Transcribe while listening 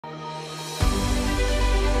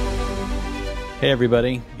Hey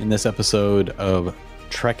everybody, in this episode of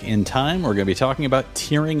Trek in Time, we're going to be talking about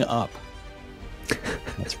tearing up.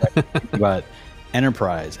 That's right. About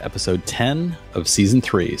Enterprise, episode 10 of season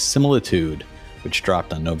 3, Similitude, which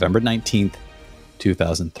dropped on November 19th,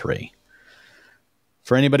 2003.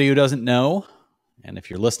 For anybody who doesn't know, and if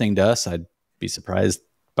you're listening to us, I'd be surprised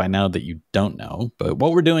by now that you don't know, but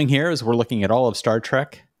what we're doing here is we're looking at all of Star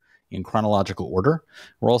Trek in chronological order.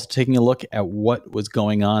 We're also taking a look at what was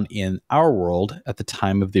going on in our world at the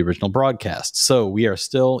time of the original broadcast. So we are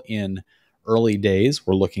still in early days.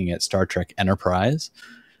 We're looking at Star Trek Enterprise,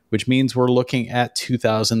 which means we're looking at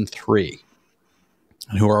 2003.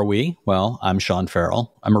 And who are we? Well, I'm Sean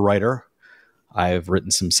Farrell. I'm a writer. I've written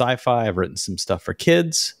some sci-fi. I've written some stuff for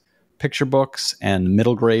kids, picture books, and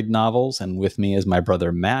middle grade novels. And with me is my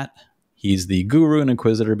brother, Matt. He's the guru and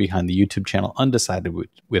inquisitor behind the YouTube channel Undecided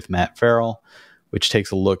with Matt Farrell, which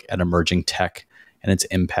takes a look at emerging tech and its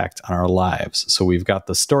impact on our lives. So we've got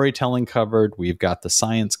the storytelling covered. We've got the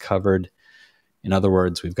science covered. In other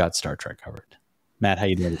words, we've got Star Trek covered. Matt, how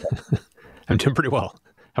you doing today? I'm doing pretty well.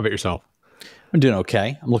 How about yourself? I'm doing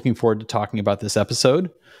okay. I'm looking forward to talking about this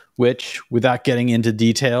episode, which, without getting into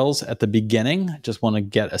details at the beginning, I just want to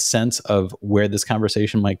get a sense of where this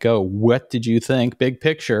conversation might go. What did you think, big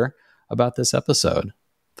picture, about this episode?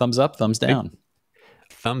 Thumbs up, thumbs down?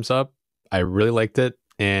 Thumbs up. I really liked it,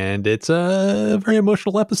 and it's a very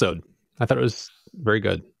emotional episode. I thought it was very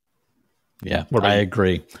good. Yeah, I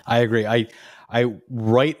agree. I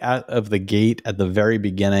right out of the gate at the very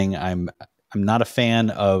beginning, I'm not a fan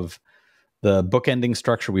of the bookending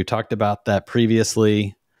structure. We've talked about that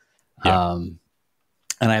previously. Yeah. And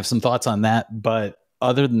I have some thoughts on that, but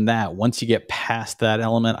other than that, once you get past that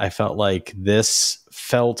element, I felt like this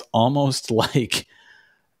felt almost like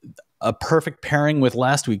a perfect pairing with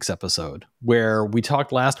last week's episode, where we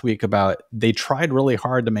talked last week about they tried really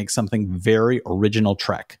hard to make something very original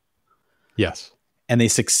Trek. Yes. And they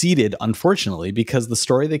succeeded, unfortunately, because the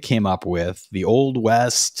story they came up with, the Old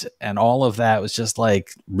West and all of that, was just like,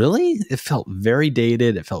 really? It felt very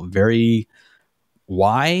dated. It felt very,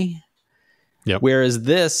 why? Yep. Whereas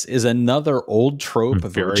this is another old trope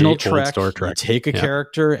of original Trek. You take a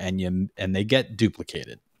character and they get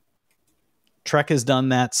duplicated. Trek has done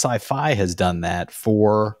that. Sci-fi has done that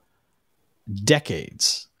for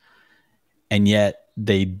decades. And yet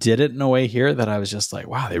they did it in a way here that I was just like,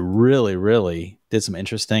 wow, they really, really did some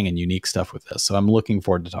interesting and unique stuff with this. So I'm looking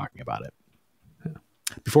forward to talking about it. Yeah.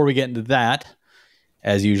 Before we get into that,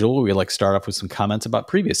 as usual, we like to start off with some comments about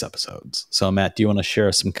previous episodes. So, Matt, do you want to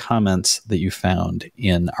share some comments that you found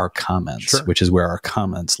in our comments, Sure. Which is where our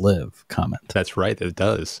comments live? Comment. That's right. It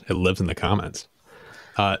does. It lives in the comments.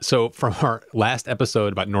 So from our last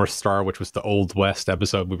episode about North Star, which was the Old West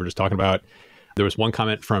episode we were just talking about, there was one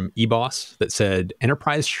comment from eBoss that said,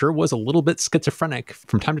 Enterprise sure was a little bit schizophrenic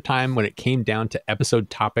from time to time when it came down to episode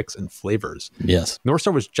topics and flavors. Yes. North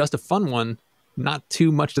Star was just a fun one. Not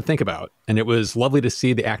too much to think about. And it was lovely to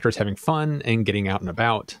see the actors having fun and getting out and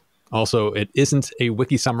about. Also, it isn't a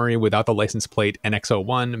wiki summary without the license plate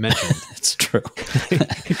NX01 mentioned. It's true.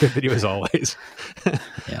 Good video as always.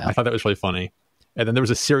 Yeah. I thought that was really funny. And then there was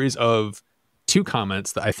a series of 2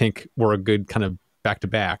 comments that I think were a good kind of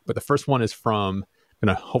back-to-back. But the first one is from, I'm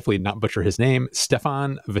going to hopefully not butcher his name,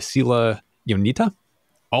 Stefan Vasila Yonita.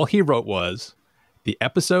 All he wrote was, the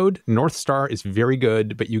episode North Star is very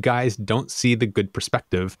good, but you guys don't see the good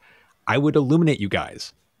perspective. I would illuminate you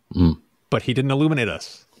guys, but he didn't illuminate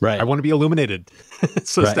us. Right. I want to be illuminated.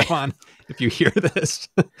 So right. Stefan, if you hear this,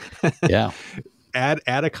 yeah, add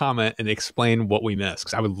a comment and explain what we missed,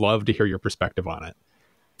 because I would love to hear your perspective on it.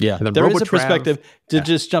 Yeah, there is a perspective. To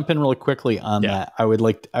just jump in really quickly on that, I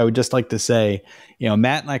would just like to say,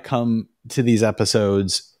 Matt and I come to these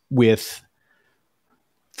episodes with,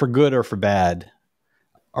 for good or for bad,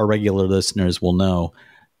 our regular listeners will know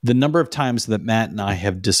the number of times that Matt and I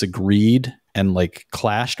have disagreed and like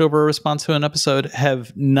clashed over a response to an episode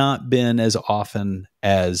have not been as often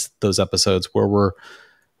as those episodes where we're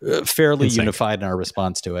fairly unified in our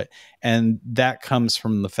response to it. And that comes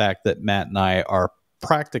from the fact that Matt and I are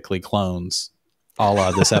practically clones a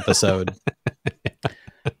la this episode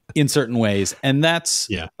in certain ways. And that's,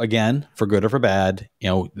 again, for good or for bad,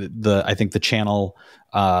 I think the channel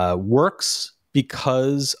works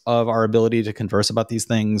because of our ability to converse about these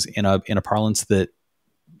things in a parlance that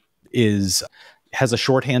has a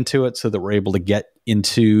shorthand to it, so that we're able to get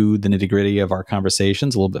into the nitty-gritty of our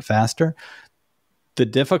conversations a little bit faster. The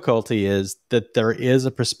difficulty is that there is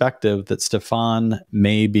a perspective that Stefan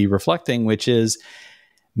may be reflecting, which is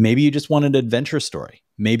maybe you just want an adventure story.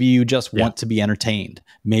 Maybe you just want to be entertained.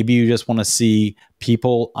 Maybe you just want to see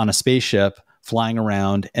people on a spaceship flying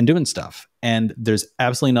around and doing stuff. And there's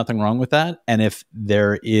absolutely nothing wrong with that. And if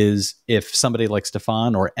somebody like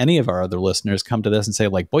Stefan or any of our other listeners come to this and say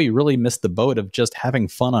like, boy, you really missed the boat of just having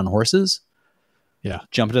fun on horses. Yeah.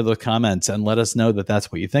 Jump into the comments and let us know that that's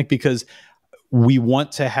what you think, because we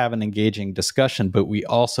want to have an engaging discussion, but we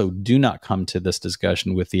also do not come to this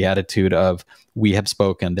discussion with the attitude of we have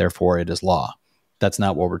spoken, therefore it is law. That's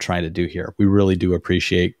not what we're trying to do here. We really do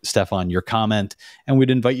appreciate, Stefan, your comment, and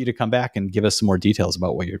we'd invite you to come back and give us some more details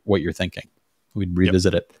about what you're thinking. We'd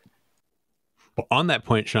revisit it. Well, on that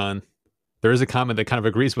point, Sean, there is a comment that kind of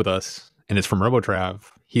agrees with us, and it's from RoboTrav.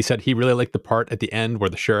 He said he really liked the part at the end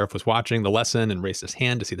where the sheriff was watching the lesson and raised his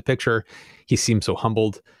hand to see the picture. He seemed so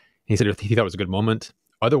humbled. He said he thought it was a good moment.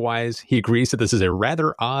 Otherwise, he agrees that this is a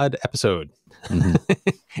rather odd episode. Mm-hmm.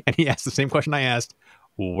 And he asked the same question I asked: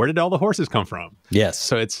 where did all the horses come from? Yes.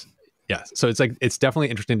 So it's like, it's definitely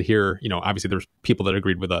interesting to hear, obviously there's people that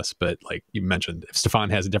agreed with us, but like you mentioned, if Stefan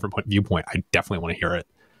has a different viewpoint, I definitely want to hear it.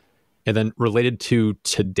 And then related to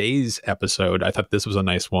today's episode, I thought this was a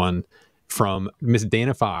nice one from Miss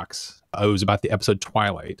Dana Fox. It was about the episode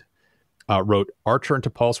Twilight. Wrote, Archer and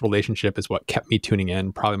T'Pol's relationship is what kept me tuning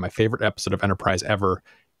in. Probably my favorite episode of Enterprise ever.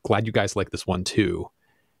 Glad you guys like this one too.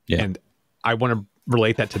 Yeah. And I want to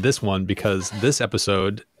relate that to this one because this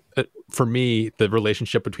episode, for me, the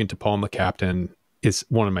relationship between T'Pol and the captain is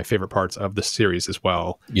one of my favorite parts of the series as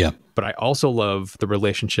well. Yeah. But I also love the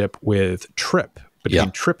relationship with Trip,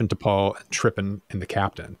 between Trip and T'Pol, and Trip and the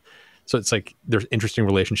captain. So it's like there's interesting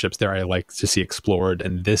relationships there I like to see explored.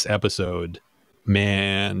 And this episode,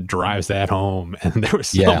 man, drives that home. And there was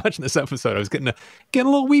so much in this episode I was getting a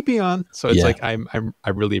little weepy on. So it's like I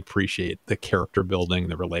really appreciate the character building,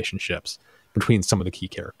 the relationships between some of the key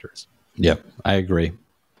characters. Yep, I agree.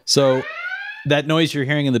 So that noise you're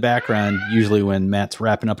hearing in the background, usually when Matt's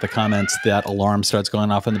wrapping up the comments, that alarm starts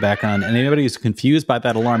going off in the background. And anybody who's confused by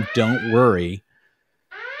that alarm, don't worry.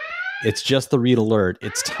 It's just the read alert.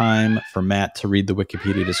 It's time for Matt to read the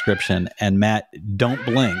Wikipedia description. And Matt, don't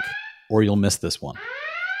blink or you'll miss this one.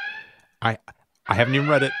 I haven't even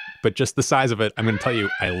read it, but just the size of it, I'm going to tell you,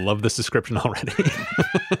 I love this description already.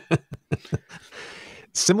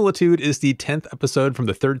 Similitude is the 10th episode from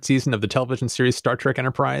the 3rd season of the television series Star Trek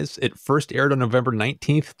Enterprise. It first aired on November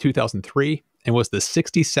 19th, 2003, and was the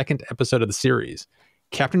 62nd episode of the series.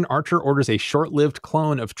 Captain Archer orders a short-lived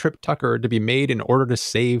clone of Trip Tucker to be made in order to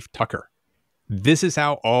save Tucker. This is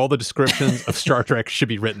how all the descriptions of Star Trek should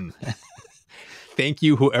be written. Thank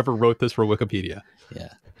you, whoever wrote this for Wikipedia. Yeah.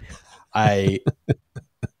 I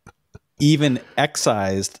even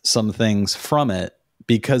excised some things from it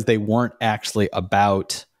because they weren't actually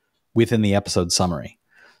about within the episode summary.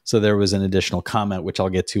 So there was an additional comment, which I'll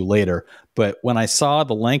get to later. But when I saw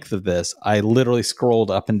the length of this, I literally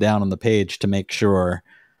scrolled up and down on the page to make sure,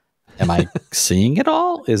 am I seeing it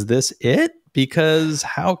all? Is this it? Because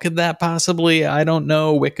how could that possibly? I don't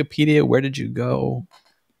know. Wikipedia, where did you go?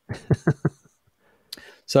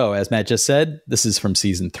 So as Matt just said, this is from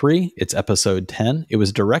season 3. It's episode 10. It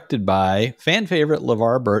was directed by fan favorite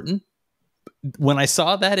LeVar Burton. When I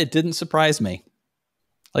saw that, it didn't surprise me.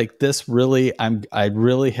 Like this really, I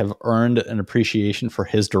really have earned an appreciation for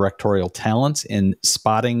his directorial talents in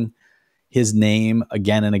spotting his name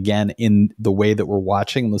again and again in the way that we're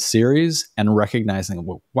watching the series and recognizing,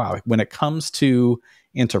 well, wow, when it comes to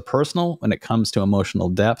interpersonal, when it comes to emotional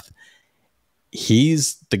depth,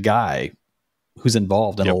 he's the guy who's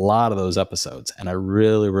involved in a lot of those episodes. And I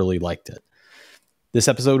really, really liked it. This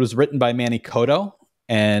episode was written by Manny Coto,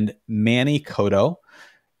 and Manny Coto,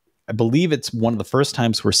 I believe it's one of the first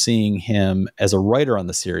times we're seeing him as a writer on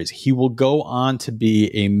the series. He will go on to be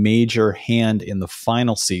a major hand in the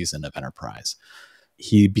final season of Enterprise.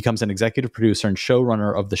 He becomes an executive producer and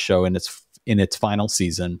showrunner of the show in its final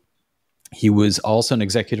season. He was also an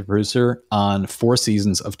executive producer on 4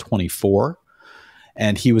 seasons of 24.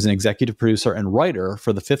 And he was an executive producer and writer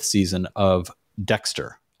for the 5th season of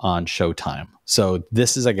Dexter on Showtime. So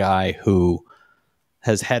this is a guy who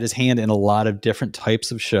has had his hand in a lot of different types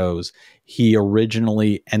of shows. He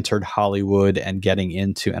originally entered Hollywood and getting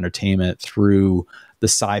into entertainment through the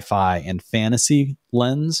sci-fi and fantasy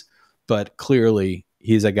lens, but clearly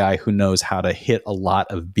he's a guy who knows how to hit a lot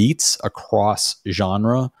of beats across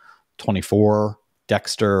genre. 24,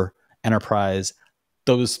 Dexter, Enterprise,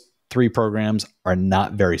 those 3 programs are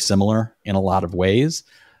not very similar in a lot of ways,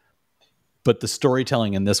 but the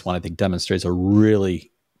storytelling in this one, I think, demonstrates a really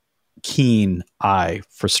keen eye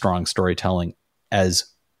for strong storytelling as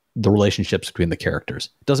the relationships between the characters.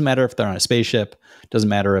 It doesn't matter if they're on a spaceship, doesn't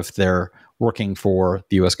matter if they're working for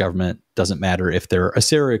the US government, doesn't matter if they're a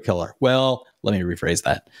serial killer. Well, let me rephrase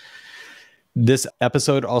that. This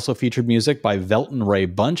episode also featured music by Velton Ray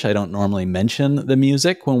Bunch. I don't normally mention the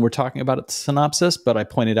music when we're talking about the synopsis, but I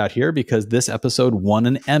pointed out here because this episode won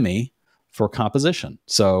an Emmy for composition.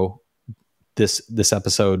 So this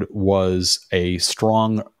episode was a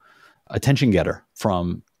strong attention getter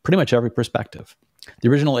from pretty much every perspective. The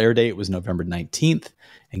original air date was November 19th,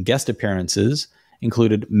 and guest appearances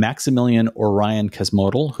included Maximilian Orion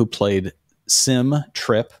Kesmodel, who played Sim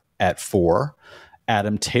Trip at 4,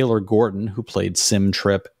 Adam Taylor Gordon, who played Sim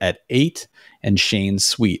Trip at 8, and Shane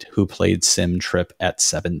Sweet, who played Sim Trip at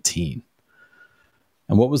 17.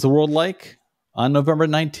 And what was the world like on November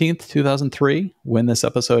 19th, 2003, when this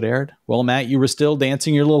episode aired? Well, Matt, you were still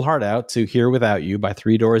dancing your little heart out to Here Without You by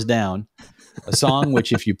Three Doors Down, a song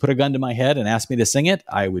which, if you put a gun to my head and asked me to sing it,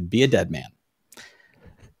 I would be a dead man.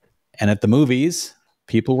 And at the movies,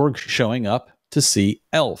 people were showing up to see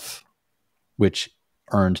Elf, which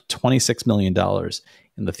earned $26 million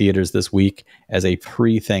in the theaters this week as a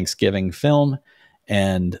pre-Thanksgiving film.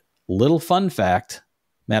 And little fun fact,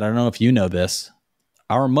 Matt, I don't know if you know this,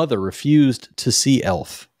 our mother refused to see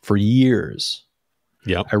Elf for years.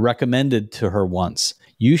 Yep. I recommended to her once,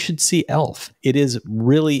 you should see Elf. It is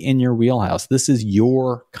really in your wheelhouse. This is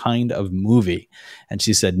your kind of movie. And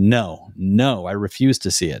she said, no, I refuse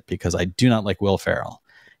to see it because I do not like Will Ferrell.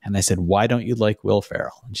 And I said, why don't you like Will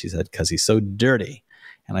Ferrell? And she said, because he's so dirty.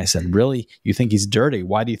 And I said, really? You think he's dirty?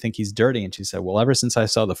 Why do you think he's dirty? And she said, well, ever since I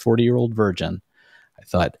saw The 40-Year-Old Virgin, I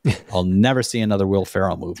thought, I'll never see another Will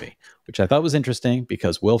Ferrell movie, which I thought was interesting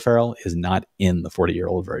because Will Ferrell is not in The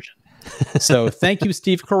 40-Year-Old Virgin. So thank you,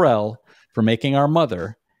 Steve Carell, for making our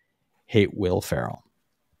mother hate Will Ferrell.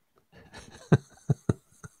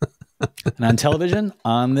 And on television,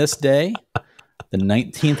 on this day, the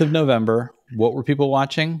 19th of November, what were people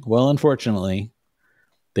watching? Well, unfortunately,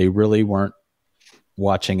 they really weren't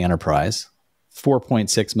watching Enterprise.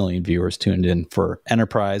 4.6 million viewers tuned in for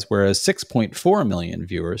Enterprise, whereas 6.4 million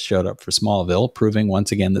viewers showed up for Smallville, proving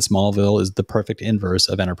once again that Smallville is the perfect inverse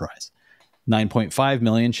of Enterprise. 9.5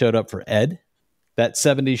 million showed up for Ed, That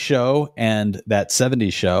 70s Show, and That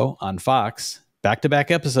 70s Show on Fox. Back-to-back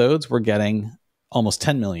episodes were getting almost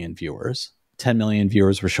 10 million viewers. 10 million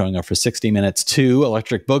viewers were showing up for 60 Minutes 2,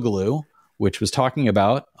 Electric Boogaloo, which was talking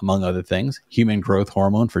about, among other things, human growth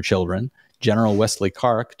hormone for children, General Wesley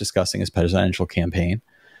Clark discussing his presidential campaign.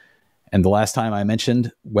 And the last time I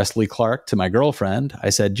mentioned Wesley Clark to my girlfriend, I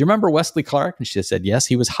said, do you remember Wesley Clark? And she said, yes,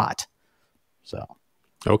 he was hot. So,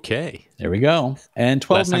 okay. There we go. And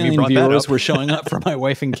 12 million viewers were showing up for My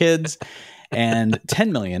Wife and Kids, and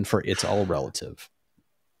 10 million for It's All Relative.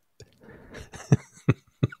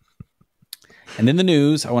 And in the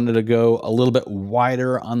news, I wanted to go a little bit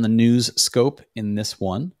wider on the news scope in this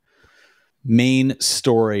one. Main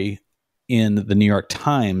story in the New York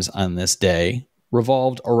Times on this day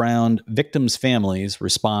revolved around victims' families'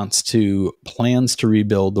 response to plans to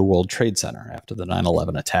rebuild the World Trade Center after the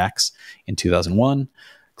 9/11 attacks in 2001.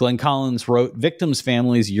 Glenn Collins wrote, victims'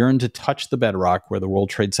 families yearned to touch the bedrock where the World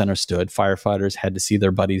Trade Center stood. Firefighters had to see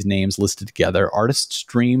their buddies' names listed together. Artists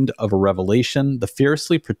dreamed of a revelation. The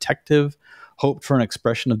fiercely protective hoped for an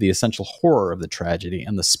expression of the essential horror of the tragedy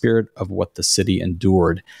and the spirit of what the city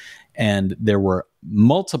endured. And there were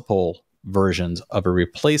multiple versions of a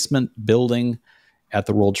replacement building at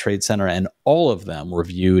the World Trade Center, and all of them were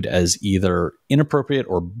viewed as either inappropriate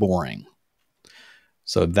or boring.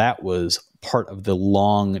 So that was part of the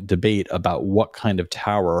long debate about what kind of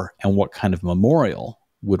tower and what kind of memorial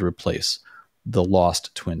would replace the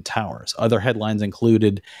lost Twin Towers. Other headlines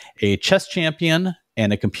included a chess champion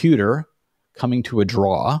and a computer coming to a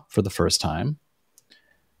draw for the first time,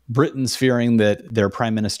 Britons fearing that their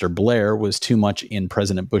Prime Minister Blair was too much in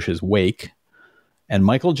President Bush's wake, and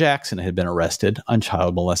Michael Jackson had been arrested on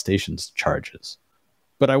child molestation charges.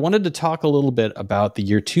 But I wanted to talk a little bit about the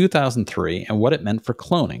year 2003 and what it meant for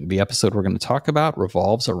cloning. The episode we're going to talk about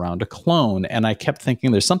revolves around a clone, and I kept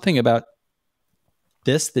thinking there's something about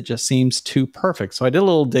this that just seems too perfect. So I did a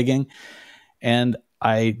little digging, and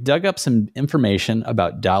I dug up some information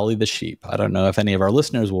about Dolly the sheep. I don't know if any of our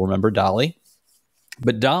listeners will remember Dolly,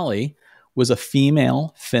 but Dolly was a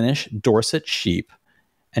female Finnish Dorset sheep,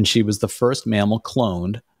 and she was the first mammal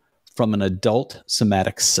cloned from an adult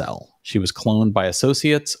somatic cell. She was cloned by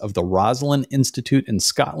associates of the Roslin Institute in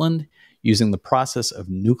Scotland using the process of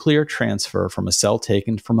nuclear transfer from a cell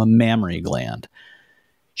taken from a mammary gland.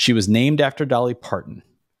 She was named after Dolly Parton.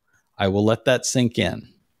 I will let that sink in.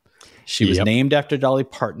 She was named after Dolly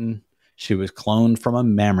Parton. She was cloned from a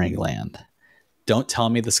mammary gland. Don't tell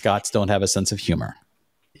me the Scots don't have a sense of humor.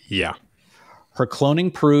 Yeah. Her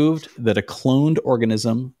cloning proved that a cloned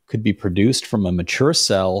organism could be produced from a mature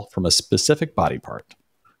cell from a specific body part.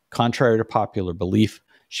 Contrary to popular belief,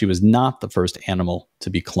 she was not the first animal to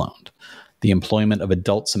be cloned. The employment of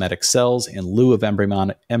adult somatic cells in lieu of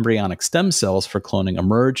embryonic stem cells for cloning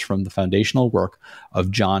emerged from the foundational work of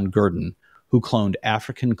John Gurdon, who cloned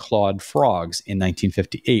African clawed frogs in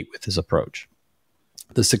 1958 with his approach.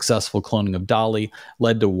 The successful cloning of Dolly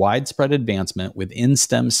led to widespread advancement within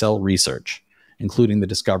stem cell research, including the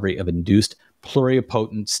discovery of induced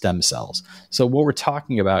pluripotent stem cells. So what we're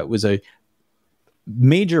talking about was a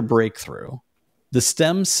major breakthrough. The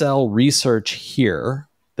stem cell research here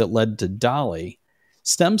that led to Dolly,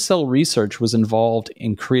 stem cell research was involved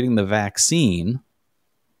in creating the vaccine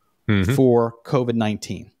for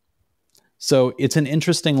COVID-19. So it's an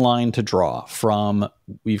interesting line to draw from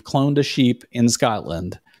we've cloned a sheep in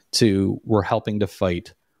Scotland to we're helping to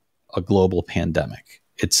fight a global pandemic.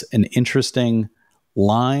 It's an interesting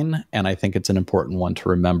line, and I think it's an important one to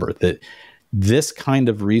remember, that this kind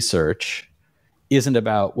of research isn't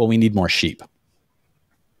about, well, we need more sheep.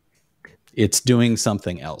 It's doing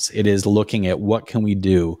something else. It is looking at what can we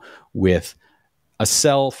do with a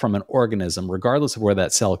cell from an organism, regardless of where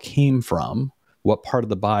that cell came from, what part of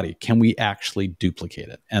the body, can we actually duplicate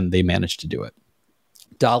it? And they managed to do it.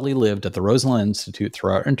 Dolly lived at the Rosenland Institute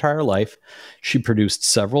throughout her entire life. She produced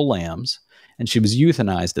several lambs, and she was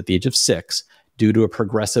euthanized at the age of 6 due to a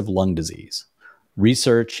progressive lung disease.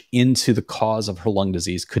 Research into the cause of her lung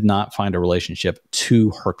disease could not find a relationship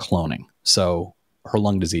to her cloning. So her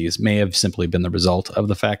lung disease may have simply been the result of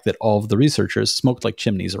the fact that all of the researchers smoked like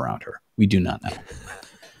chimneys around her. We do not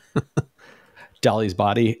know. Dolly's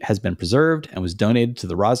body has been preserved and was donated to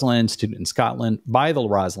the Rosenland Institute in Scotland by the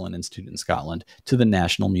Rosenland Institute in Scotland to the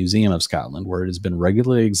National Museum of Scotland, where it has been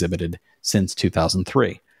regularly exhibited since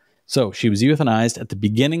 2003. So she was euthanized at the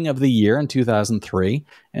beginning of the year in 2003,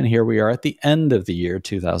 and here we are at the end of the year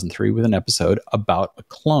 2003 with an episode about a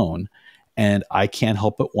clone. And I can't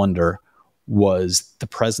help but wonder, was the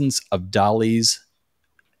presence of Dolly's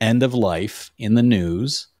end of life in the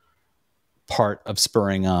news part of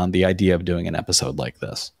spurring on the idea of doing an episode like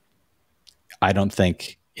this? I don't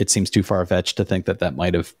think it seems too far-fetched to think that that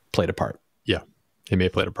might have played a part. Yeah, it may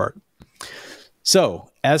have played a part. So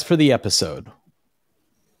as for the episode,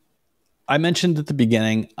 I mentioned at the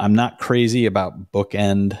beginning, I'm not crazy about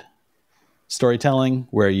bookend storytelling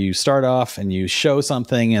where you start off and you show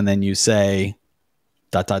something and then you say, ...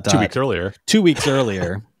 2 weeks earlier. 2 weeks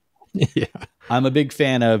earlier. Yeah. I'm a big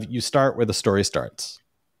fan of you start where the story starts.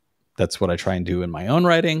 That's what I try and do in my own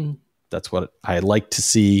writing. That's what I like to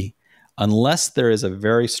see, unless there is a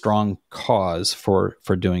very strong cause for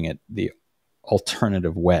doing it the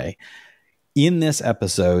alternative way. In this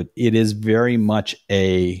episode, it is very much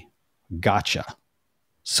a gotcha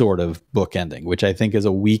sort of book ending, which I think is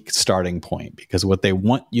a weak starting point, because what they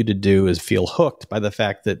want you to do is feel hooked by the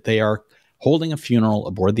fact that they are holding a funeral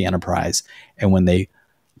aboard the Enterprise. And when they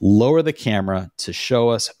lower the camera to show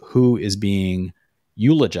us who is being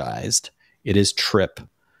eulogized, it is Trip.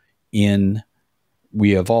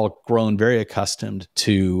 We have all grown very accustomed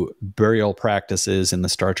to burial practices in the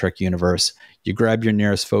Star Trek universe. You grab your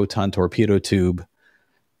nearest photon torpedo tube,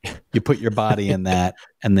 you put your body in that,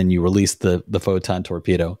 and then you release the photon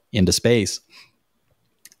torpedo into space.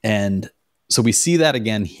 And so we see that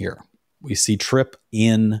again here. We see Trip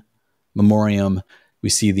in memoriam. We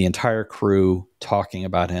see the entire crew talking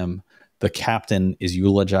about him. The captain is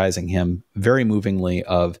eulogizing him very movingly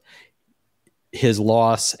of his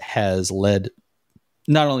loss has led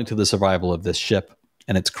not only to the survival of this ship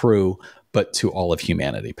and its crew, but to all of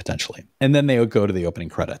humanity potentially. And then they would go to the opening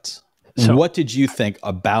credits. So, what did you think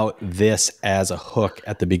about this as a hook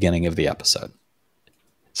at the beginning of the episode?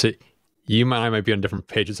 So you and I might be on different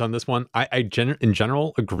pages on this one. In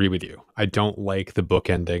general, agree with you. I don't like the book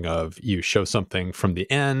ending of you show something from the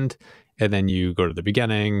end and then you go to the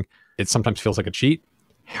beginning. It sometimes feels like a cheat.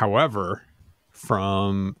 However,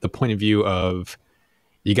 from the point of view of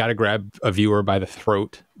you got to grab a viewer by the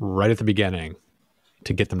throat right at the beginning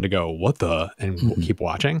to get them to go, what the, and we'll keep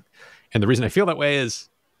watching. And the reason I feel that way is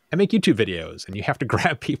I make YouTube videos and you have to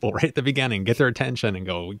grab people right at the beginning, get their attention and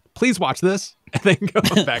go, please watch this, and then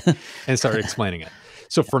go back and start explaining it.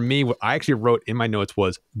 So for me, what I actually wrote in my notes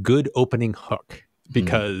was good opening hook,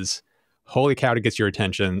 because holy cow, it gets your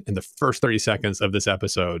attention. In the first 30 seconds of this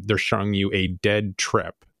episode, they're showing you a dead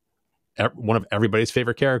Trip, one of everybody's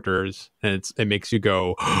favorite characters, and it makes you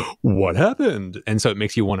go, what happened? And so it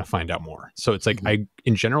makes you want to find out more. So it's like,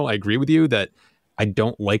 in general, I agree with you that I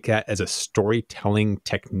don't like that as a storytelling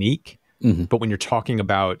technique. But when you're talking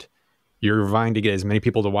about you're vying to get as many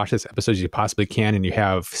people to watch this episode as you possibly can, and you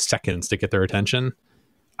have seconds to get their attention,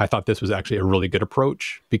 I thought this was actually a really good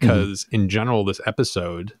approach, because in general, this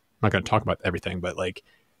episode, I'm not going to talk about everything, but like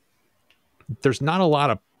there's not a lot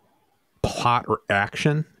of plot or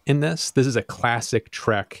action in this. This is a classic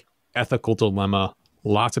Trek ethical dilemma.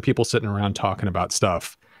 Lots of people sitting around talking about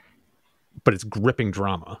stuff, but it's gripping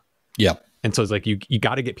drama. Yeah. And so it's like you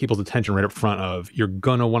got to get people's attention right up front of, you're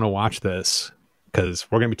going to want to watch this because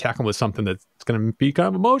we're going to be tackling with something that's going to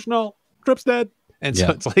become emotional. Trip's dead. And so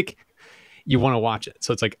it's like, you want to watch it.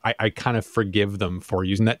 So it's like, I kind of forgive them for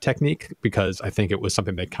using that technique because I think it was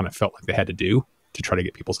something they kind of felt like they had to do to try to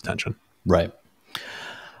get people's attention. Right.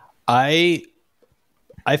 I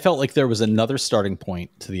felt like there was another starting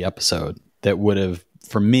point to the episode that would have,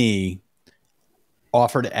 for me,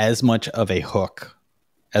 offered as much of a hook,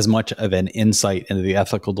 as much of an insight into the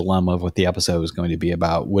ethical dilemma of what the episode was going to be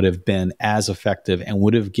about, would have been as effective and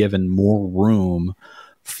would have given more room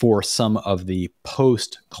for some of the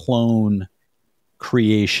post-clone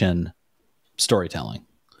creation storytelling,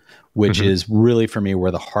 which is really, for me,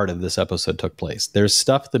 where the heart of this episode took place. There's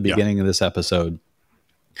stuff at the beginning of this episode,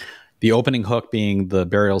 the opening hook being the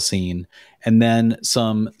burial scene, and then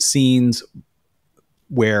some scenes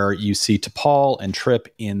where you see T'Pol and Trip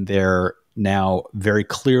in their now very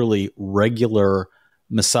clearly regular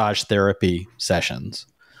massage therapy sessions,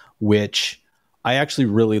 which I actually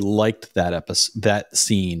really liked that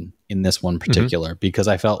scene in this one particular, because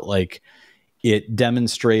I felt like it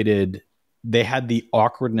demonstrated they had the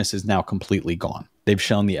awkwardness is now completely gone. They've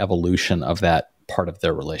shown the evolution of that part of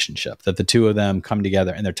their relationship, that the two of them come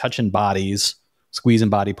together and they're touching bodies, squeezing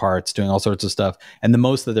body parts, doing all sorts of stuff. And the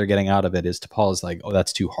most that they're getting out of it is T'Pol is like, oh,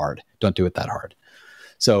 that's too hard. Don't do it that hard.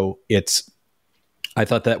 So I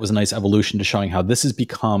thought that was a nice evolution to showing how this has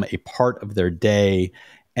become a part of their day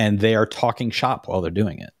and they are talking shop while they're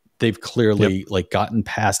doing it. They've clearly like gotten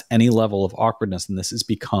past any level of awkwardness, and this has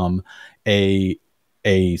become a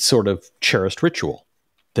sort of cherished ritual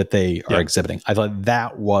that they are exhibiting. I thought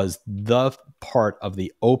that was the part of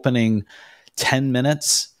the opening 10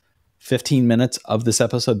 minutes, 15 minutes of this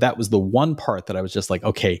episode. That was the one part that I was just like,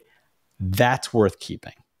 okay, that's worth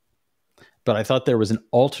keeping. But I thought there was an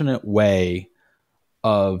alternate way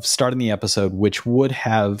of starting the episode, which would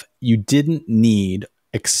have, you didn't need,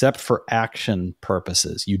 except for action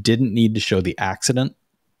purposes, you didn't need to show the accident.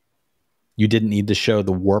 You didn't need to show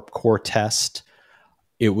the warp core test.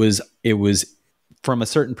 It was from a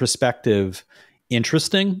certain perspective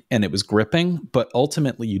interesting and it was gripping, but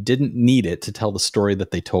ultimately you didn't need it to tell the story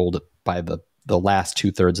that they told by the last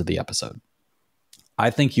 2/3 of the episode. I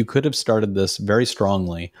think you could have started this very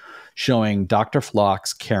strongly, showing Dr.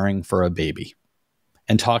 Phlox caring for a baby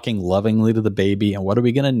and talking lovingly to the baby. And what are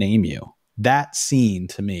we going to name you? That scene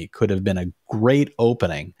to me could have been a great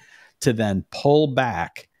opening to then pull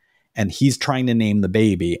back, and he's trying to name the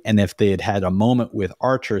baby. And if they had had a moment with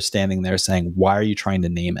Archer standing there saying, why are you trying to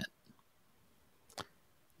name it?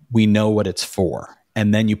 We know what it's for.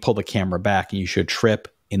 And then you pull the camera back and you show Trip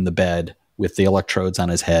in the bed with the electrodes on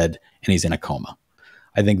his head and he's in a coma.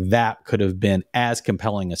 I think that could have been as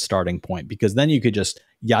compelling a starting point, because then you could just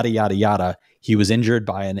yada, yada, yada. He was injured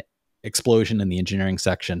by an explosion in the engineering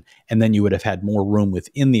section. And then you would have had more room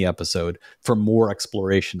within the episode for more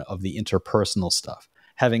exploration of the interpersonal stuff.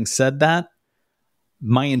 Having said that,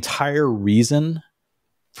 my entire reason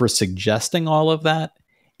for suggesting all of that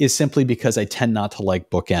is simply because I tend not to like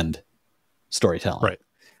bookend storytelling. Right.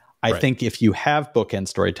 I think if you have bookend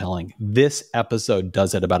storytelling, this episode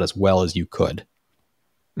does it about as well as you could.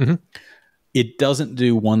 It doesn't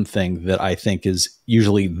do one thing that I think is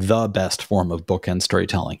usually the best form of bookend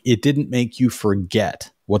storytelling. It didn't make you forget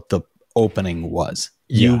what the opening was.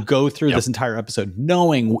 You go through this entire episode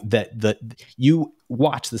knowing that you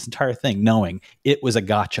watch this entire thing knowing it was a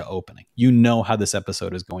gotcha opening. You know how this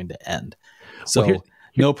episode is going to end. So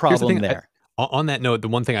no problem there. On that note, the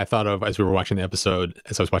one thing I thought of as we were watching the episode,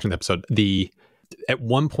 at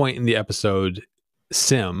one point in the episode,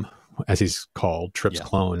 Sim, as he's called, Trip's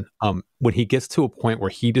clone, when he gets to a point where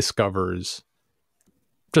he discovers,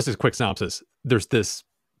 just as a quick synopsis, there's this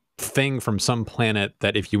thing from some planet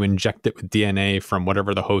that if you inject it with DNA from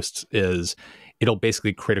whatever the host is, it'll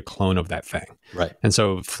basically create a clone of that thing. Right. And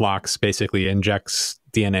so Phlox basically injects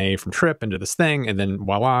DNA from Trip into this thing, and then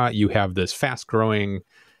voila, you have this fast-growing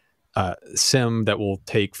Sim that will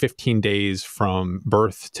take 15 days from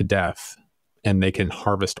birth to death, and they can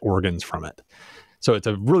harvest organs from it. So it's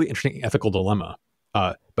a really interesting ethical dilemma.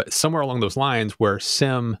 But somewhere along those lines where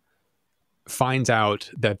Sim finds out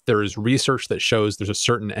that there's research that shows there's a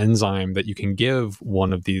certain enzyme that you can give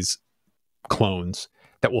one of these clones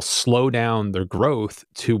that will slow down their growth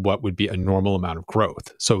to what would be a normal amount of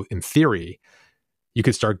growth. So in theory, you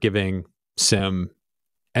could start giving Sim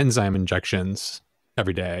enzyme injections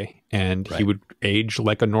every day and he would age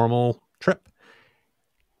like a normal Trip.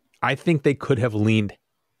 I think they could have leaned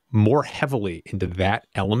more heavily into that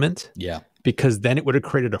element. Yeah. Because then it would have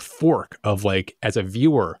created a fork of like, as a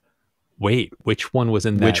viewer, wait, which one was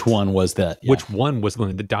in that? Which one was that? Yeah. Which one was the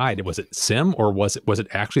one that died? Was it Sim, or was it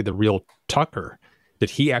actually the real Tucker? Did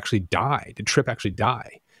he actually die? Did Trip actually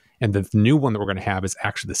die? And the new one that we're going to have is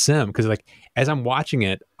actually the Sim. Because like, as I'm watching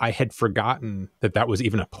it, I had forgotten that was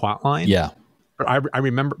even a plot line. Yeah. I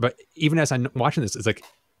remember, but even as I'm watching this, it's like,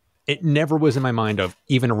 it never was in my mind of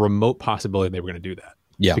even a remote possibility they were going to do that.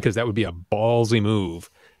 Yeah. Because that would be a ballsy move.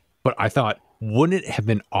 But I thought, wouldn't it have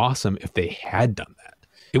been awesome if they had done that?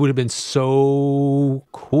 It would have been so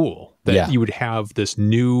cool that you would have this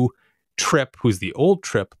new Trip, who's the old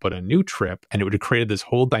Trip, but a new Trip. And it would have created this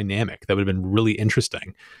whole dynamic that would have been really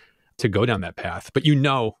interesting to go down that path. But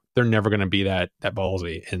they're never going to be that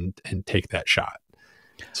ballsy and take that shot.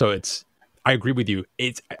 So I agree with you.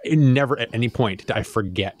 It never at any point did I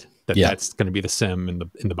forget that that's going to be the Sim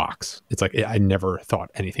in the box. It's like, I never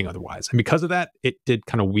thought anything otherwise. And because of that, it did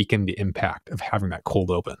kind of weaken the impact of having that cold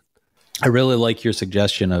open. I really like your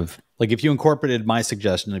suggestion of, like, if you incorporated my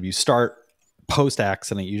suggestion of you start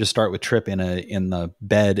post-accident, you just start with Trip in the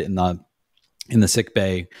bed in the sick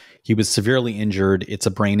bay. He was severely injured. It's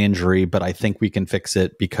a brain injury, but I think we can fix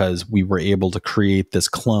it because we were able to create this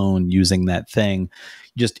clone using that thing.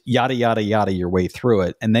 Just yada, yada, yada your way through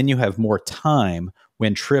it. And then you have more time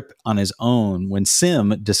when Trip on his own, when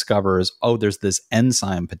Sim discovers, oh, there's this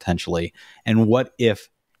enzyme potentially. And what if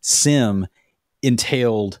Sim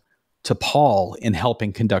entailed to Paul in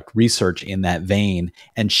helping conduct research in that vein,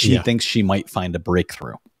 and she thinks she might find a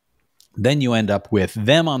breakthrough? Then you end up with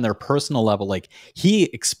them on their personal level. Like, he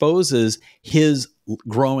exposes his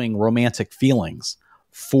growing romantic feelings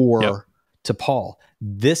to Paul.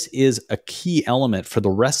 This is a key element for the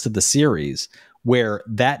rest of the series, where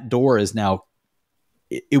that door is now,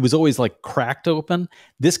 it was always like cracked open.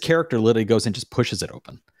 This character literally goes and just pushes it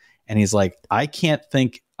open. And he's like, I can't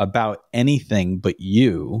think about anything but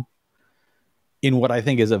you, in what I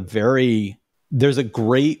think is there's a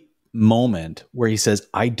great moment where he says,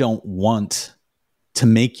 I don't want to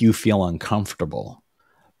make you feel uncomfortable,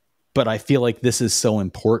 but I feel like this is so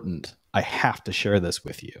important. I have to share this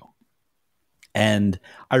with you. And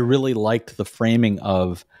I really liked the framing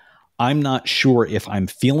of, I'm not sure if I'm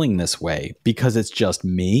feeling this way because it's just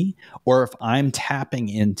me, or if I'm tapping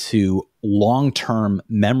into long-term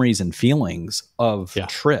memories and feelings of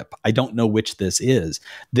Trip. I don't know which this is.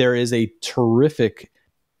 There is a terrific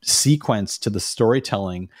sequence to the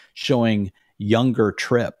storytelling showing younger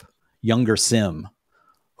Trip, younger Sim,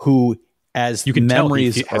 who, as you can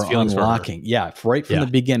memories tell are unlocking, right from the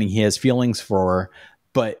beginning, he has feelings for her,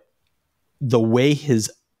 but the way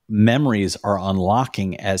his memories are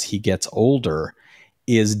unlocking as he gets older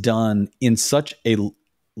is done in such a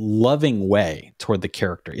loving way toward the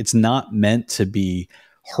character. It's not meant to be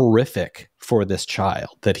horrific for this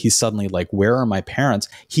child that he's suddenly like, where are my parents?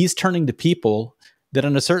 He's turning to people that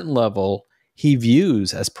on a certain level he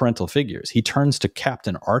views as parental figures. He turns to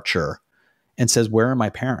Captain Archer and says, where are my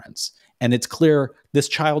parents? And it's clear this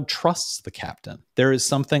child trusts the captain. There is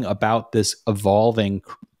something about this evolving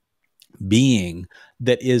being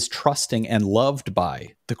that is trusting and loved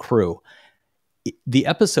by the crew. The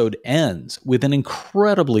episode ends with an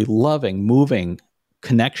incredibly loving, moving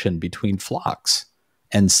connection between Phlox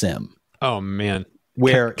and Sim. Oh, man.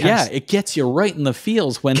 Where, it gets you right in the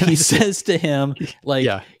feels when he says to him, like,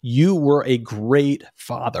 you were a great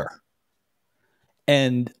father.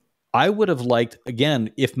 And I would have liked,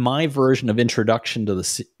 again, if my version of introduction to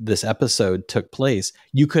this episode took place,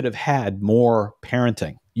 you could have had more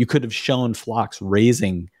parenting. You could have shown Phlox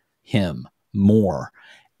raising him more,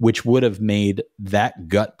 which would have made that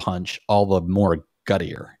gut punch all the more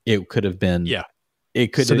guttier. It could have been,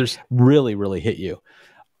 it could have really, really hit you.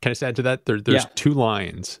 Can I just add to that? There's two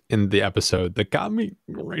lines in the episode that got me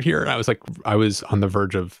right here. And I was on the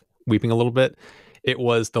verge of weeping a little bit. It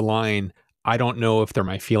was the line, I don't know if they're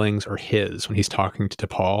my feelings or his, when he's talking to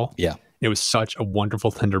Paul. Yeah. It was such a wonderful,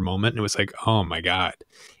 tender moment. And it was like, oh my God.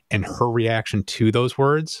 And her reaction to those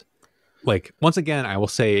words, like, once again, I will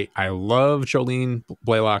say, I love Jolene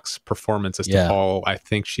Blaylock's performance as to Paul. I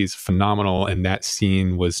think she's phenomenal. And that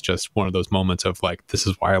scene was just one of those moments of like, this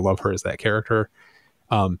is why I love her as that character.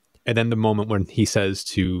 And then the moment when he says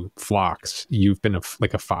to Phlox, you've been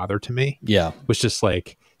like a father to me, was just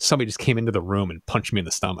like somebody just came into the room and punched me in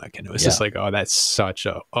the stomach. And it was just like, oh, that's such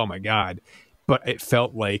a, oh my God. But it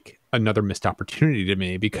felt like another missed opportunity to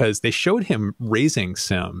me because they showed him raising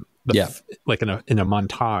Sim, like in a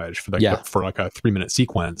montage for like a 3-minute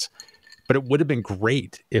sequence. But it would have been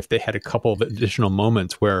great if they had a couple of additional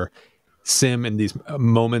moments where Sim, in these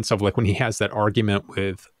moments of like when he has that argument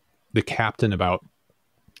with the captain about,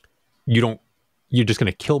 you're just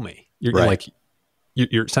going to kill me. You're Right. like,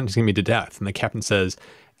 you're sentencing me to death. And the captain says,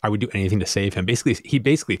 I would do anything to save him. He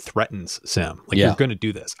basically threatens Sim. Like, Yeah. you're going to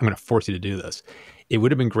do this. I'm going to force you to do this. It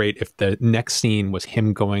would have been great if the next scene was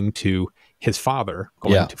him going to his father,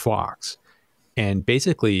 going to Phlox, and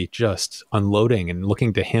basically just unloading and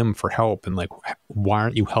looking to him for help. And like, why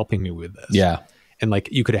aren't you helping me with this? Yeah. And like,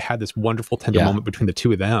 you could have had this wonderful tender moment between the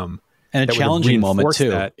two of them. And a challenging moment too.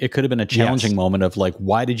 That. It could have been a challenging moment of like,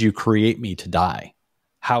 why did you create me to die?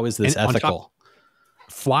 How is this ethical?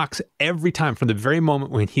 Phlox, every time from the very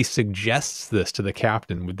moment when he suggests this to the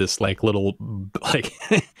captain with this like little like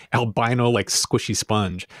albino like squishy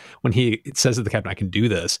sponge, when he says to the captain, I can do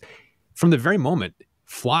this, from the very moment,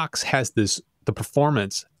 Phlox has this, the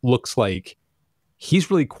performance looks like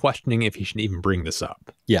he's really questioning if he should even bring this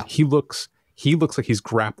up. Yeah. He looks like he's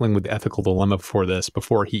grappling with the ethical dilemma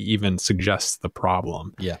before he even suggests the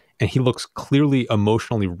problem. Yeah. And he looks clearly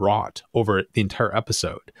emotionally wrought over the entire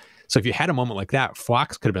episode. So if you had a moment like that,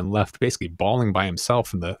 Phlox could have been left basically bawling by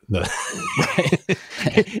himself in the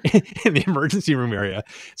in the emergency room area.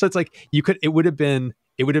 So it's like it would have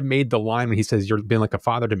made the line when he says, you're been like a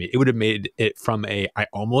father to me, it would have made it from a I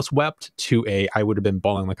almost wept to a I would have been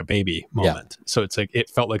bawling like a baby moment. Yeah. So it's like it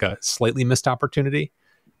felt like a slightly missed opportunity.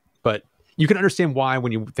 But you can understand why,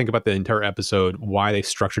 when you think about the entire episode, why they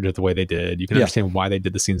structured it the way they did. You can understand why they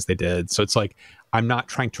did the scenes they did. So it's like, I'm not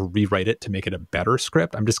trying to rewrite it to make it a better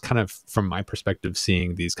script. I'm just kind of, from my perspective,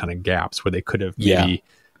 seeing these kind of gaps where they could have maybe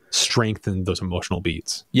strengthened those emotional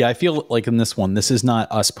beats. Yeah, I feel like in this one, this is not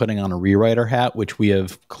us putting on a rewriter hat, which we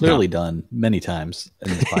have clearly done many times in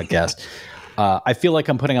this podcast. I feel like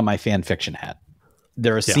I'm putting on my fan fiction hat.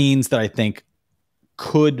 There are scenes that I think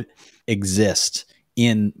could exist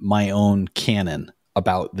in my own canon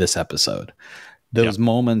about this episode. Those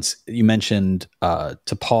moments you mentioned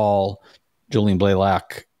to Paul, Julian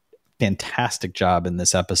Blaylock, fantastic job in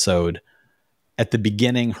this episode. At the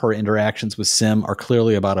beginning, her interactions with Sim are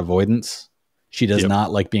clearly about avoidance. She does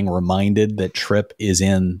not like being reminded that Trip is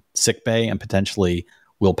in sickbay and potentially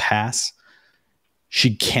will pass.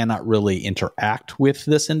 She cannot really interact with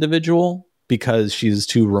this individual because she's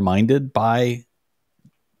too reminded by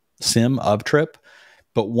Sim of Trip.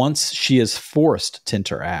 But once she is forced to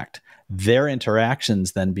interact, their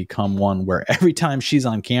interactions then become one where every time she's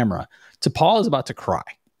on camera, T'Pol is about to cry.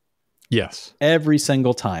 Yes. Every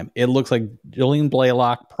single time. It looks like Julian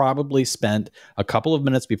Blaylock probably spent a couple of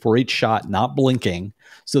minutes before each shot not blinking,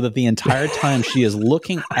 so that the entire time she is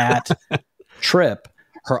looking at Trip,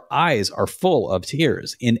 her eyes are full of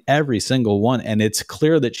tears in every single one. And it's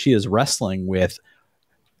clear that she is wrestling with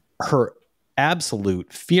her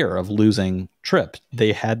absolute fear of losing Trip.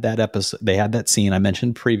 They had that episode, they had that scene I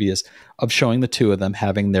mentioned previous of showing the two of them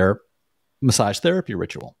having their massage therapy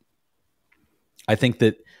ritual. I think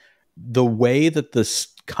that the way that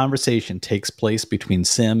this conversation takes place between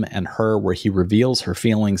Sim and her, where he reveals her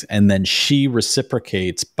feelings and then she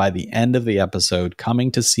reciprocates by the end of the episode,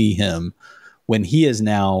 coming to see him when he is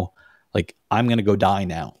now like, I'm going to go die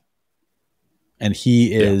now. And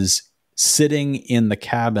he is sitting in the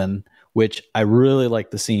cabin, which I really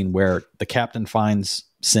like the scene where the captain finds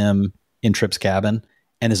Sim in Trip's cabin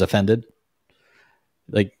and is offended.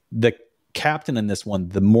 Like, the captain in this one,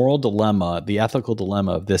 the moral dilemma, the ethical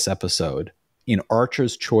dilemma of this episode, in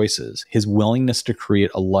Archer's choices, his willingness to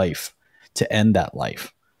create a life to end that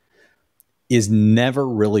life, is never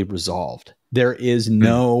really resolved. There is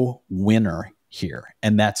no winner here.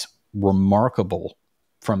 And that's remarkable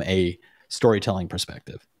from a storytelling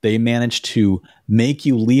perspective. They managed to make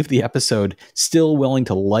you leave the episode still willing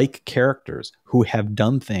to like characters who have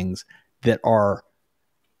done things that are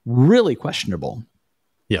really questionable.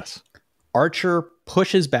 Yes. Archer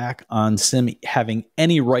pushes back on Sim having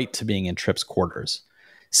any right to being in Trip's quarters.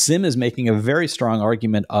 Sim is making a very strong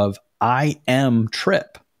argument of, I am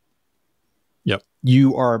Trip. Yep.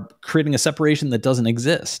 You are creating a separation that doesn't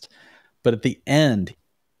exist. But at the end,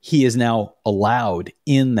 he is now allowed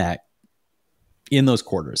in those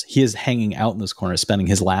quarters. He is hanging out in those corners, spending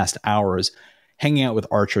his last hours hanging out with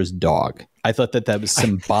Archer's dog. I thought that was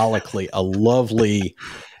symbolically a lovely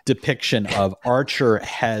depiction of Archer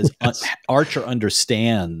Archer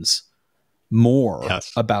understands more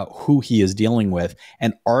about who he is dealing with.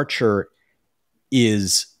 And Archer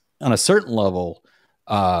is, on a certain level,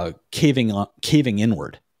 caving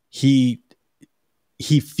inward. He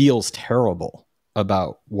feels terrible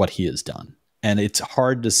about what he has done. And it's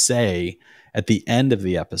hard to say at the end of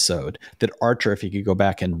the episode that Archer, if he could go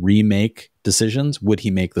back and remake decisions, would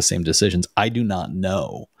he make the same decisions? I do not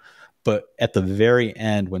know. But at the very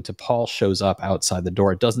end, when T'Pol shows up outside the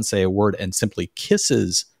door, it doesn't say a word and simply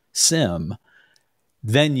kisses Sim,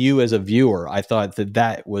 then you as a viewer, I thought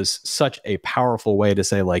that was such a powerful way to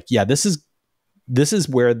say, like, yeah, this is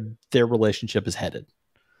where their relationship is headed.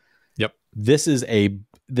 Yep. This is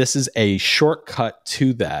a shortcut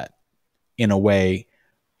to that in a way,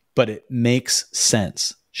 but it makes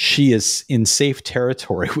sense. She is in safe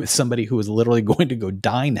territory with somebody who is literally going to go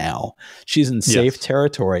die now. She's in safe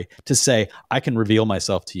territory to say, I can reveal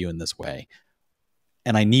myself to you in this way.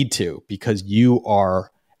 And I need to, because you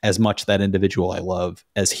are as much that individual I love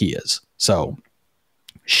as he is. So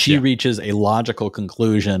she reaches a logical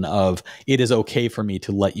conclusion of, it is okay for me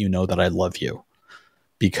to let you know that I love you,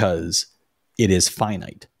 because it is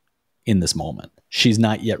finite in this moment. She's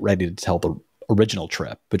not yet ready to tell the original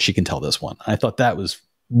Trip, but she can tell this one. I thought that was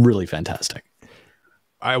really fantastic.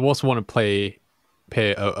 I also want to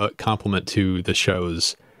pay a compliment to the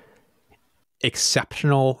show's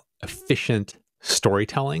exceptional, efficient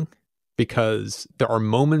storytelling, because there are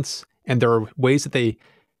moments and there are ways that they,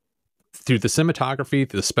 through the cinematography,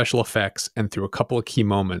 through the special effects, and through a couple of key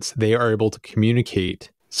moments, they are able to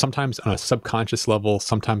communicate, sometimes on a subconscious level,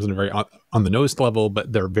 sometimes on a very on the nose level,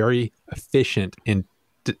 but they're very efficient in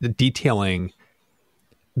detailing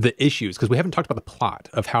the issues, because we haven't talked about the plot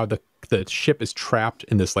of how the ship is trapped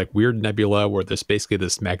in this like weird nebula where there's basically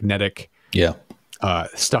this magnetic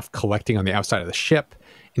stuff collecting on the outside of the ship,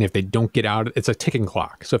 and if they don't get out, it's a ticking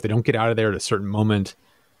clock. So if they don't get out of there at a certain moment,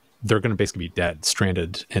 they're going to basically be dead,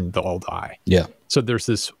 stranded, and they'll all die. Yeah. So there's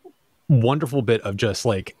this wonderful bit of just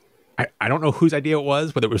like, I don't know whose idea it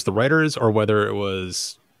was, whether it was the writers or whether it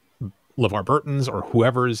was LeVar Burton's or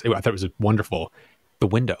whoever's. I thought it was wonderful. The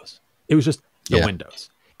windows. It was just the windows.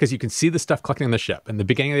 Because you can see the stuff collecting on the ship. And the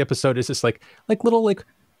beginning of the episode is just like little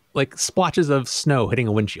like splotches of snow hitting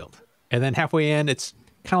a windshield. And then halfway in, it's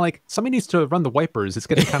kind of like somebody needs to run the wipers. It's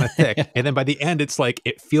getting kind of thick. And then by the end, it's like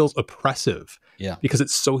it feels oppressive. Yeah. Because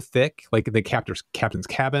it's so thick. Like the captain's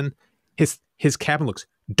cabin, his cabin looks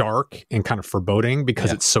dark and kind of foreboding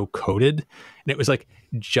because it's so coated. And it was like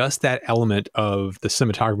just that element of the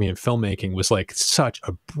cinematography and filmmaking was like such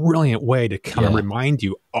a brilliant way to kind of remind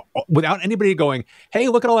you without anybody going, hey,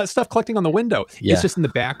 look at all that stuff collecting on the window. It's just in the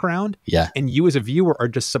background. And you as a viewer are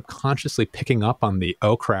just subconsciously picking up on the,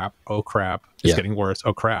 oh crap, it's getting worse.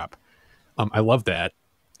 Oh crap. I love that.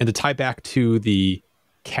 And to tie back to the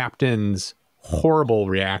captain's horrible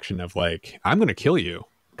reaction of like, I'm going to kill you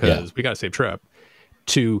because we got to save Trip,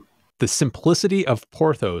 to the simplicity of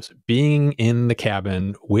Porthos being in the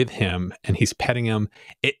cabin with him and he's petting him.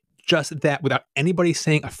 It just that without anybody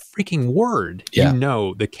saying a freaking word, you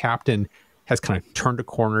know, the captain has kind of turned a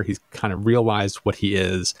corner. He's kind of realized what he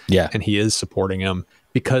is, and he is supporting him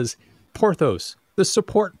because Porthos, the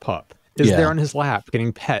support pup, is there on his lap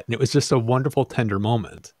getting pet. And it was just a wonderful, tender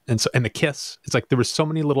moment. And so, and the kiss, it's like there were so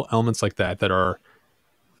many little elements like that that are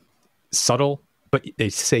subtle, but they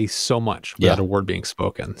say so much without a word being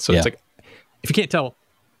spoken. So it's like, if you can't tell,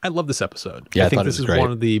 I love this episode. I think this is great.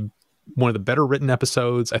 one of the better written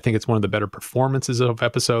episodes. I think it's one of the better performances of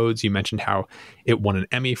episodes. You mentioned how it won an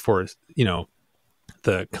Emmy for, you know,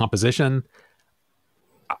 the composition.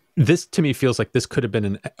 This to me feels like this could have been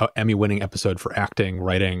an Emmy winning episode for acting,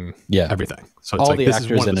 writing, everything. So it's all like, the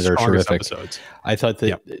actors in it are terrific. Episodes. I thought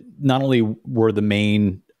that not only were the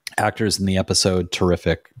main actors in the episode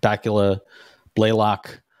terrific, Bakula,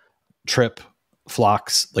 Blaylock, Trip,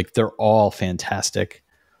 Phlox, like they're all fantastic.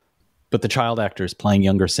 But the child actors playing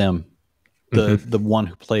younger Sim, the one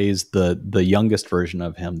who plays the youngest version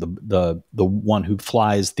of him, the one who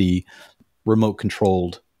flies the remote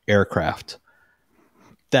controlled aircraft,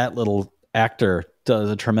 that little actor does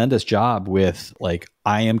a tremendous job with like,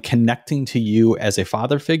 I am connecting to you as a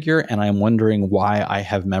father figure, and I'm wondering why I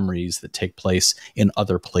have memories that take place in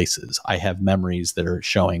other places. I have memories that are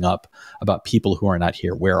showing up about people who are not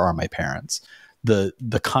here. Where are my parents?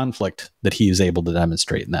 The conflict that he is able to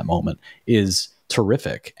demonstrate in that moment is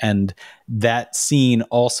terrific. And that scene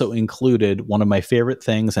also included one of my favorite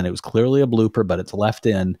things, and it was clearly a blooper, but it's left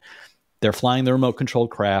in. They're flying the remote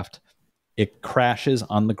controlled craft. It crashes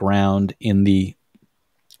on the ground in the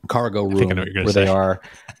cargo room where they are.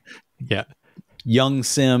 Young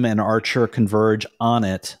Sim and Archer converge on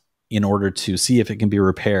it in order to see if it can be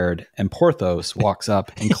repaired. And Porthos walks up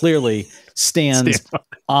and clearly stands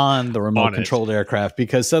on the remote controlled aircraft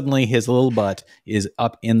because suddenly his little butt is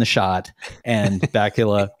up in the shot. And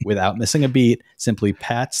Bakula, without missing a beat, simply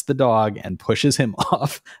pats the dog and pushes him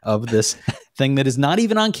off of this thing that is not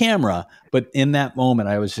even on camera. But in that moment,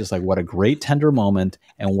 I was just like, what a great tender moment.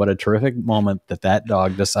 And what a terrific moment that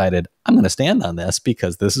dog decided, I'm going to stand on this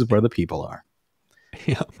because this is where the people are.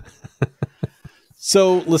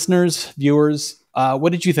 So listeners, viewers,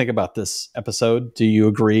 What did you think about this episode? Do you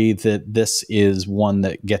agree that this is one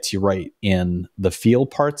that gets you right in the feel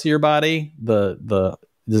parts of your body? Does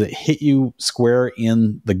it hit you square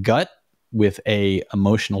in the gut with a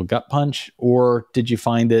emotional gut punch, or did you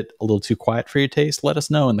find it a little too quiet for your taste? Let us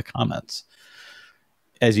know in the comments.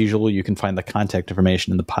 As usual, you can find the contact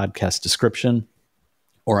information in the podcast description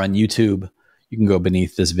or on YouTube. You can go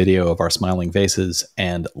beneath this video of our smiling faces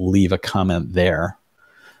and leave a comment there.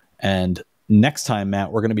 And next time,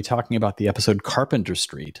 Matt, we're going to be talking about the episode Carpenter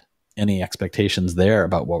Street. Any expectations there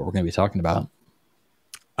about what we're going to be talking about?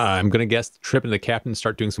 I'm going to guess the Trip and the Captain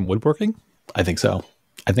start doing some woodworking. I think so.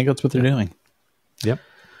 I think that's what they're doing. Yep.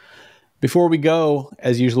 Before we go,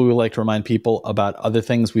 as usual, we like to remind people about other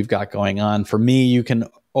things we've got going on. For me, you can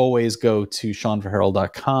always go to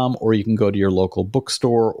SeanFerharrell.com, or you can go to your local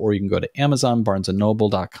bookstore, or you can go to Amazon,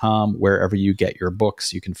 BarnesandNoble.com. Wherever you get your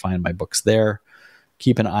books, you can find my books there.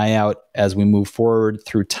 Keep an eye out as we move forward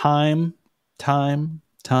through time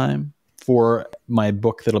for my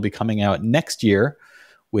book that'll be coming out next year,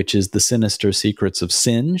 which is The Sinister Secrets of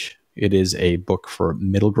Singe. It is a book for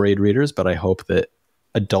middle grade readers, but I hope that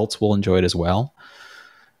adults will enjoy it as well.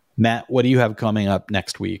 Matt, what do you have coming up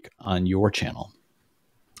next week on your channel?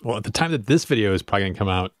 Well, at the time that this video is probably going to come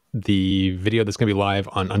out, the video that's going to be live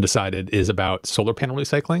on Undecided is about solar panel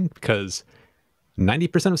recycling, because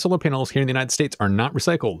 90% of solar panels here in the United States are not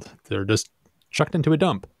recycled. They're just chucked into a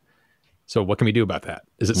dump. So what can we do about that?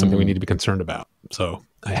 Is it something we need to be concerned about? So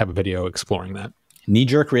I have a video exploring that.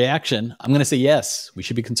 Knee-jerk reaction. I'm going to say yes. We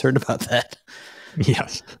should be concerned about that.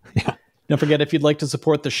 Yes. Yeah. Don't forget, if you'd like to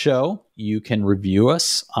support the show, you can review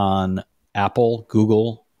us on Apple,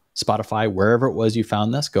 Google, Spotify, wherever it was you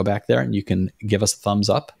found this. Go back there and you can give us a thumbs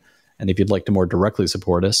up. And if you'd like to more directly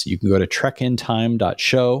support us, you can go to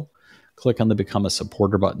trekintime.show, click on the Become a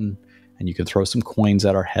Supporter button, and you can throw some coins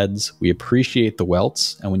at our heads. We appreciate the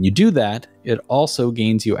welts. And when you do that, it also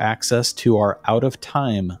gains you access to our Out of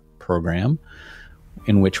Time program,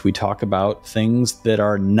 in which we talk about things that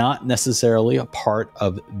are not necessarily a part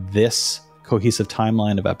of this cohesive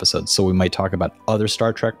timeline of episodes. So we might talk about other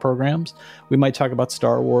Star Trek programs. We might talk about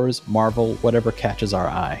Star Wars, Marvel, whatever catches our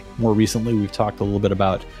eye. More recently, we've talked a little bit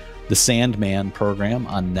about the Sandman program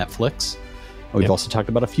on Netflix. We've also talked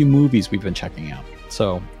about a few movies we've been checking out.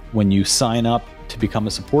 So when you sign up to become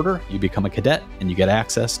a supporter, you become a cadet and you get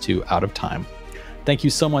access to Out of Time. Thank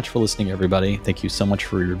you so much for listening, everybody. Thank you so much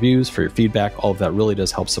for your reviews, for your feedback. All of that really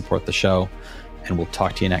does help support the show. And we'll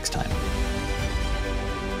talk to you next time.